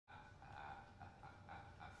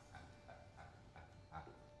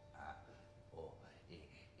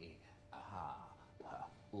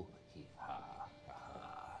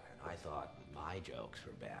my jokes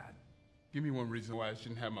were bad. Give me one reason why I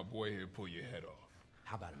shouldn't have my boy here pull your head off.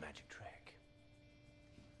 How about a magic trick?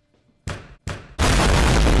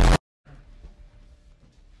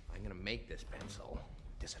 I'm gonna make this pencil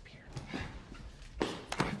disappear.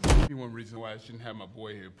 Give me one reason why I shouldn't have my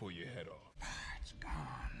boy here pull your head off. It's gone.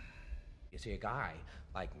 You see, a guy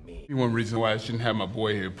like me... Give me one reason why I shouldn't have my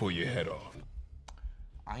boy here pull your head off.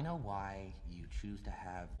 I know why you choose to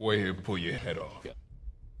have... Boy here pull your head off.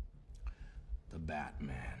 The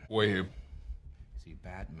Batman. Boy here... See,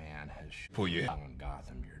 Batman has pull your... shown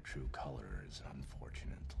Gotham your true colors,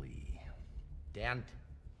 unfortunately. Dent,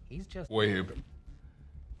 he's just... Boy here...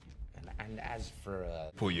 And as for,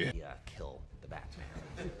 pull your... kill the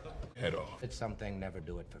Batman. Head off. It's something, never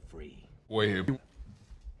do it for free. Boy here...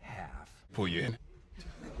 Half. Pull your...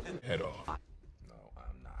 head off. No,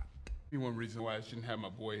 I'm not. Give me one reason why I shouldn't have my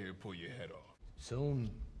boy here pull your head off. Soon,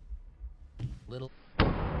 little...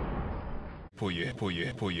 Pull your head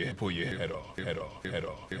off, head off, head off, head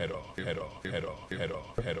off, head off, head off, head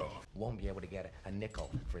off, head off. Won't be able to get a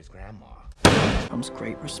nickel for his grandma. Comes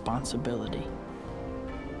great responsibility.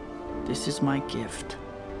 This is my gift.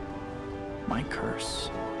 My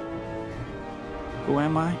curse. Who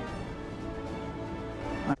am I?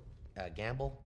 Gamble?